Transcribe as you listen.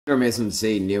They're missing to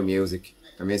see new music.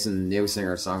 They're missing new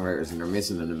singer-songwriters, and they're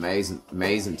missing an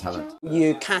amazing talent.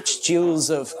 You catch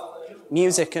jewels of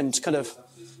music and kind of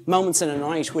moments in a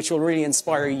night which will really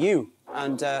inspire you,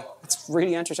 and it's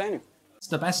really entertaining.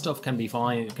 The best stuff can be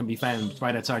found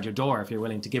right outside your door if you're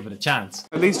willing to give it a chance.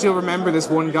 At least you'll remember this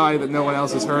one guy that no one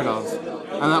else has heard of,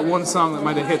 and that one song that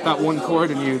might have hit that one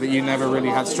chord in you that you never really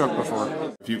had struck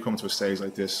before. If you come to a stage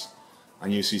like this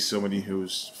and you see somebody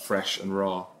who's fresh and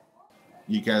raw,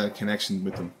 you get a connection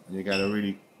with them, and you get a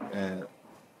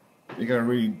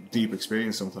really deep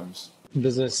experience sometimes.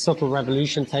 There's a subtle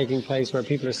revolution taking place where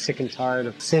people are sick and tired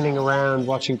of sitting around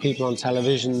watching people on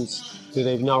televisions who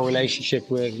they've no relationship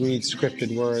with read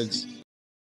scripted words.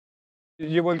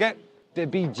 You will get the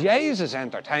bejesus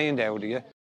entertained out of you.